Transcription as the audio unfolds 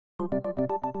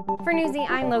For Newsy,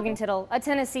 I'm Logan Tittle. A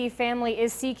Tennessee family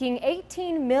is seeking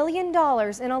 $18 million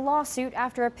in a lawsuit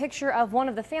after a picture of one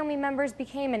of the family members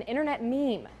became an internet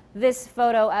meme. This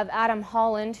photo of Adam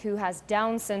Holland, who has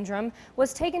Down syndrome,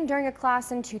 was taken during a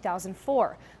class in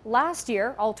 2004. Last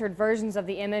year, altered versions of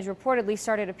the image reportedly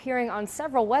started appearing on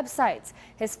several websites.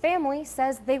 His family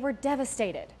says they were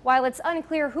devastated. While it's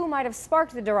unclear who might have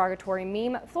sparked the derogatory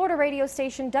meme, Florida radio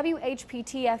station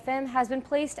WHPT-FM has been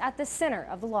placed at the center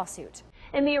of the lawsuit.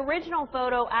 In the original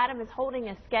photo, Adam is holding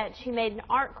a sketch he made in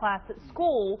art class at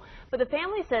school, but the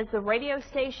family says the radio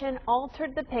station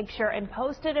altered the picture and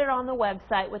posted it on the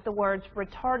website with the words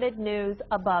 "retarded news"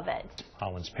 above it.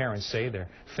 Holland's parents say their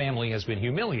family has been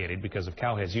humiliated because of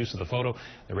Cowhead's use of the photo.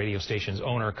 The radio station's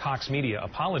owner, Cox Media,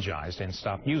 apologized and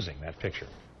stopped using that picture.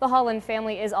 The Holland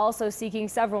family is also seeking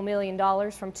several $1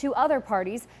 million from two other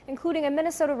parties, including a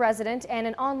Minnesota resident and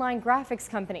an online graphics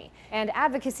company. And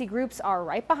advocacy groups are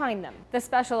right behind them. The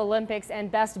Special Olympics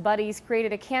and Best Buddies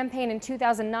created a campaign in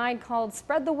 2009 called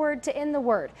Spread the Word to End the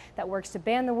Word that works to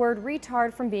ban the word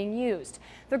retard from being used.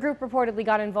 The group reportedly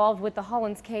got involved with the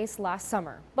Holland's case last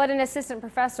summer. But an assistant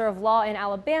professor of law in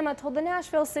Alabama told the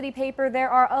Nashville City paper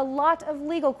there are a lot of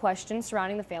legal questions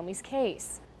surrounding the family's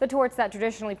case. The torts that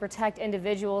traditionally protect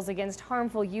individuals against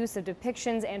harmful use of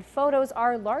depictions and photos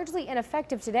are largely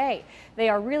ineffective today. They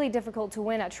are really difficult to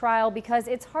win at trial because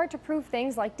it's hard to prove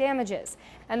things like damages.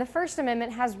 And the First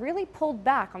Amendment has really pulled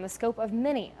back on the scope of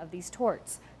many of these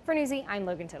torts. For Newsy, I'm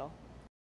Logan Tittle.